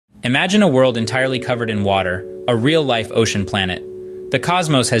Imagine a world entirely covered in water, a real-life ocean planet. The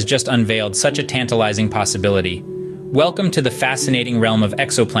cosmos has just unveiled such a tantalizing possibility. Welcome to the fascinating realm of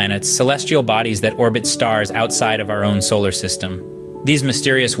exoplanets, celestial bodies that orbit stars outside of our own solar system. These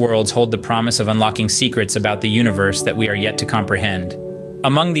mysterious worlds hold the promise of unlocking secrets about the universe that we are yet to comprehend.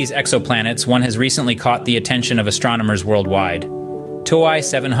 Among these exoplanets, one has recently caught the attention of astronomers worldwide. TOI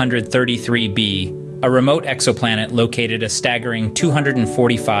 733b, a remote exoplanet located a staggering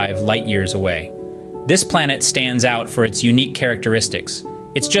 245 light-years away. This planet stands out for its unique characteristics.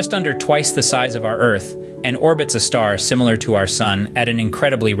 It's just under twice the size of our Earth and orbits a star similar to our Sun at an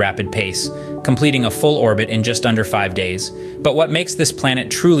incredibly rapid pace, completing a full orbit in just under 5 days. But what makes this planet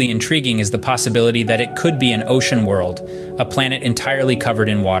truly intriguing is the possibility that it could be an ocean world, a planet entirely covered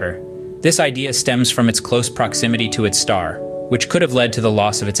in water. This idea stems from its close proximity to its star, which could have led to the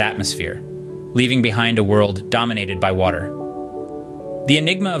loss of its atmosphere, leaving behind a world dominated by water. The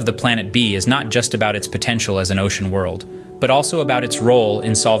enigma of the planet B is not just about its potential as an ocean world, but also about its role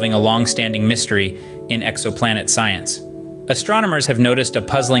in solving a long-standing mystery in exoplanet science. Astronomers have noticed a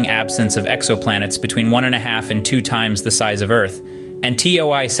puzzling absence of exoplanets between 1.5 and 2 times the size of Earth, and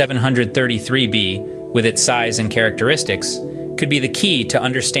TOI 733b, with its size and characteristics, could be the key to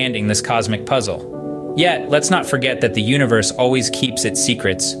understanding this cosmic puzzle. Yet, let's not forget that the universe always keeps its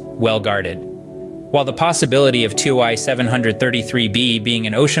secrets well guarded. While the possibility of TOI 733b being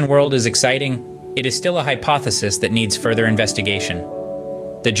an ocean world is exciting, it is still a hypothesis that needs further investigation.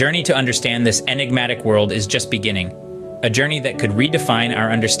 The journey to understand this enigmatic world is just beginning, a journey that could redefine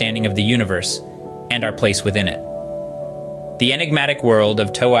our understanding of the universe and our place within it. The enigmatic world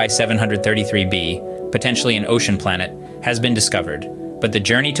of TOI 733b, potentially an ocean planet, has been discovered, but the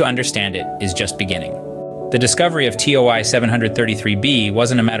journey to understand it is just beginning. The discovery of TOI 733b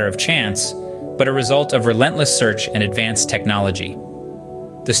wasn't a matter of chance, but a result of relentless search and advanced technology.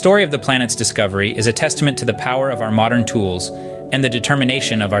 The story of the planet's discovery is a testament to the power of our modern tools and the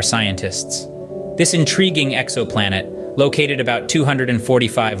determination of our scientists. This intriguing exoplanet, located about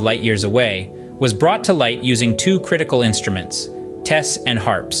 245 light-years away, was brought to light using 2 critical instruments, TESS and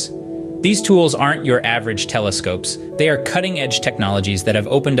HARPS. These tools aren't your average telescopes. They are cutting-edge technologies that have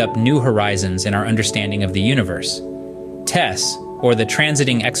opened up new horizons in our understanding of the universe. TESS, or the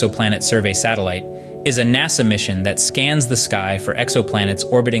Transiting Exoplanet Survey Satellite, is a NASA mission that scans the sky for exoplanets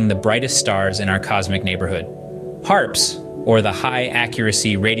orbiting the brightest stars in our cosmic neighborhood. HARPS, or the High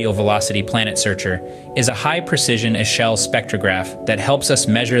Accuracy Radial Velocity Planet Searcher, is a high-precision Echelle spectrograph that helps us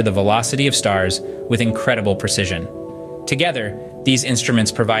measure the velocity of stars with incredible precision. Together, these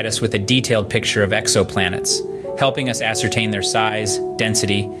instruments provide us with a detailed picture of exoplanets, helping us ascertain their size,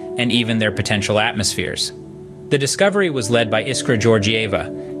 density, and even their potential atmospheres. The discovery was led by Iskra Georgieva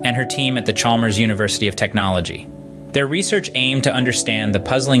and her team at the Chalmers University of Technology. Their research aimed to understand the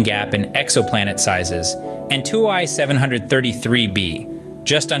puzzling gap in exoplanet sizes, and TOI 733b,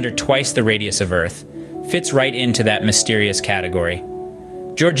 just under twice the radius of Earth, fits right into that mysterious category.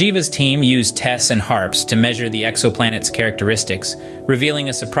 Georgieva's team used TESS and HARPS to measure the exoplanet's characteristics, revealing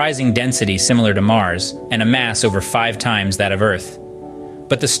a surprising density similar to Mars and a mass over 5 times that of Earth.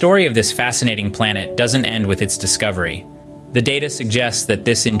 But the story of this fascinating planet doesn't end with its discovery. The data suggests that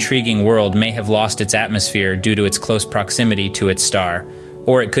this intriguing world may have lost its atmosphere due to its close proximity to its star,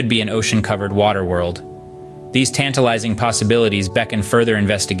 or it could be an ocean-covered water world. These tantalizing possibilities beckon further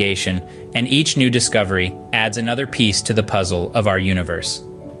investigation, and each new discovery adds another piece to the puzzle of our universe.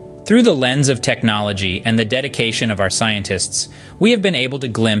 Through the lens of technology and the dedication of our scientists, we have been able to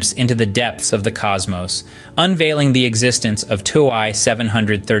glimpse into the depths of the cosmos, unveiling the existence of TOI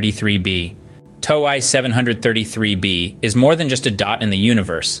 733b. TOI 733b is more than just a dot in the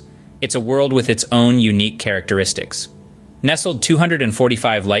universe. It's a world with its own unique characteristics. Nestled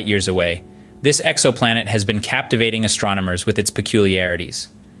 245 light-years away, this exoplanet has been captivating astronomers with its peculiarities.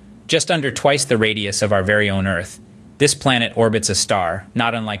 Just under twice the radius of our very own Earth, this planet orbits a star,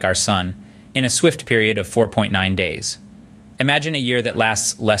 not unlike our Sun, in a swift period of 4.9 days. Imagine a year that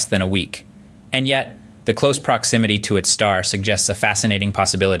lasts less than a week. And yet, the close proximity to its star suggests a fascinating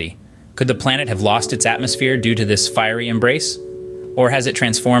possibility. Could the planet have lost its atmosphere due to this fiery embrace? Or has it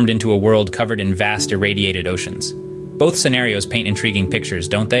transformed into a world covered in vast irradiated oceans? Both scenarios paint intriguing pictures,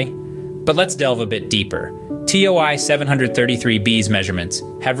 don't they? But let's delve a bit deeper. TOI 733b's measurements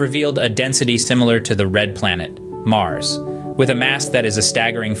have revealed a density similar to the red planet, Mars, with a mass that is a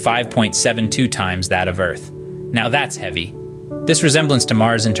staggering 5.72 times that of Earth. Now that's heavy. This resemblance to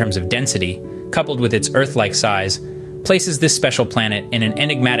Mars in terms of density, coupled with its Earth-like size, places this special planet in an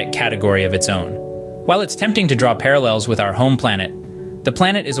enigmatic category of its own. While it's tempting to draw parallels with our home planet, the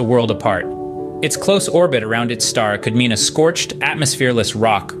planet is a world apart. Its close orbit around its star could mean a scorched, atmosphereless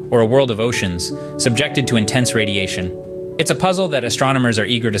rock or a world of oceans, subjected to intense radiation. It's a puzzle that astronomers are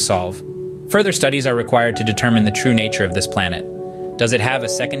eager to solve. Further studies are required to determine the true nature of this planet. Does it have a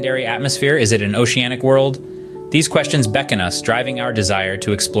secondary atmosphere? Is it an oceanic world? These questions beckon us, driving our desire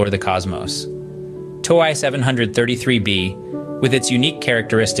to explore the cosmos. TOI 733b, with its unique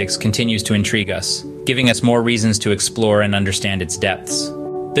characteristics, continues to intrigue us, giving us more reasons to explore and understand its depths.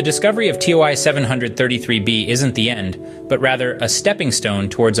 The discovery of TOI 733b isn't the end, but rather a stepping stone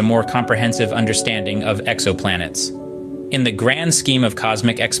towards a more comprehensive understanding of exoplanets. In the grand scheme of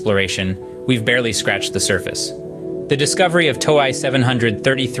cosmic exploration, we've barely scratched the surface. The discovery of TOI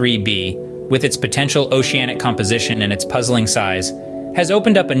 733b, with its potential oceanic composition and its puzzling size, has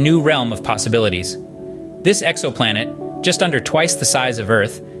opened up a new realm of possibilities. This exoplanet, just under twice the size of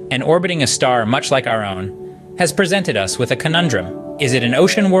Earth and orbiting a star much like our own, has presented us with a conundrum. Is it an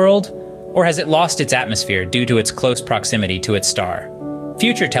ocean world, or has it lost its atmosphere due to its close proximity to its star?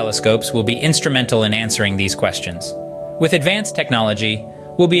 Future telescopes will be instrumental in answering these questions. With advanced technology,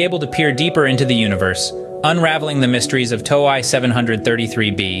 we'll be able to peer deeper into the universe, unraveling the mysteries of TOI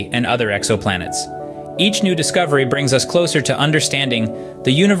 733b and other exoplanets. Each new discovery brings us closer to understanding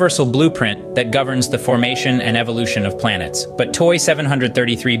the universal blueprint that governs the formation and evolution of planets. But TOI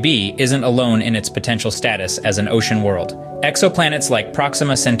 733b isn't alone in its potential status as an ocean world. Exoplanets like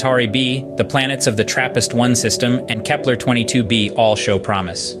Proxima Centauri b, the planets of the TRAPPIST-1 system, and Kepler-22b all show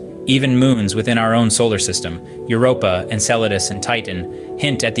promise. Even moons within our own solar system, Europa, Enceladus, and Titan,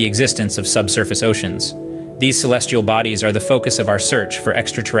 hint at the existence of subsurface oceans. These celestial bodies are the focus of our search for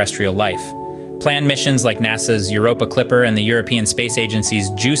extraterrestrial life. Planned missions like NASA's Europa Clipper and the European Space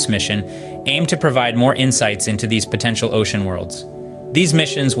Agency's JUICE mission aim to provide more insights into these potential ocean worlds. These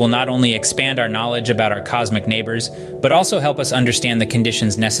missions will not only expand our knowledge about our cosmic neighbors, but also help us understand the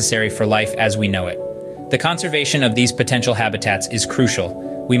conditions necessary for life as we know it. The conservation of these potential habitats is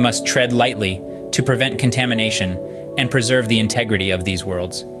crucial. We must tread lightly to prevent contamination and preserve the integrity of these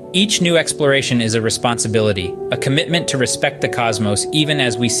worlds. Each new exploration is a responsibility, a commitment to respect the cosmos even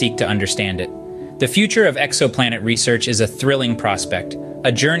as we seek to understand it. The future of exoplanet research is a thrilling prospect,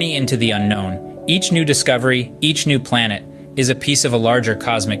 a journey into the unknown. Each new discovery, each new planet, is a piece of a larger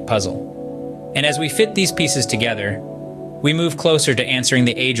cosmic puzzle. And as we fit these pieces together, we move closer to answering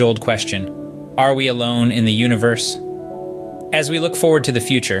the age-old question, are we alone in the universe? As we look forward to the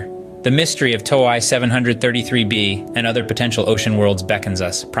future, the mystery of TOI 733b and other potential ocean worlds beckons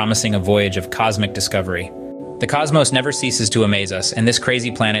us, promising a voyage of cosmic discovery. The cosmos never ceases to amaze us, and this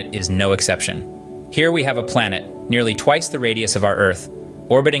crazy planet is no exception. Here we have a planet, nearly twice the radius of our Earth,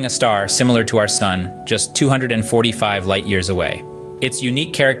 orbiting a star similar to our Sun, just 245 light-years away. Its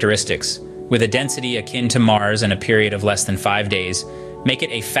unique characteristics, with a density akin to Mars and a period of less than 5 days, make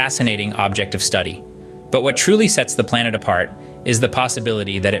it a fascinating object of study. But what truly sets the planet apart is the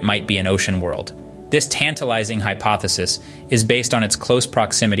possibility that it might be an ocean world. This tantalizing hypothesis is based on its close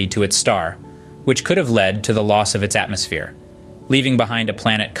proximity to its star, which could have led to the loss of its atmosphere, leaving behind a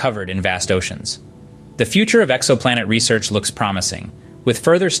planet covered in vast oceans. The future of exoplanet research looks promising, with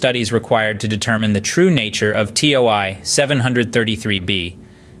further studies required to determine the true nature of TOI 733b,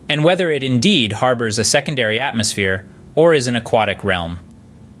 and whether it indeed harbors a secondary atmosphere or is an aquatic realm.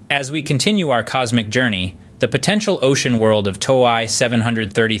 As we continue our cosmic journey, the potential ocean world of TOI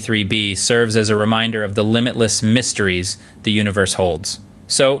 733b serves as a reminder of the limitless mysteries the universe holds.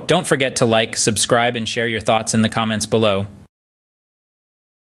 So don't forget to like, subscribe, and share your thoughts in the comments below.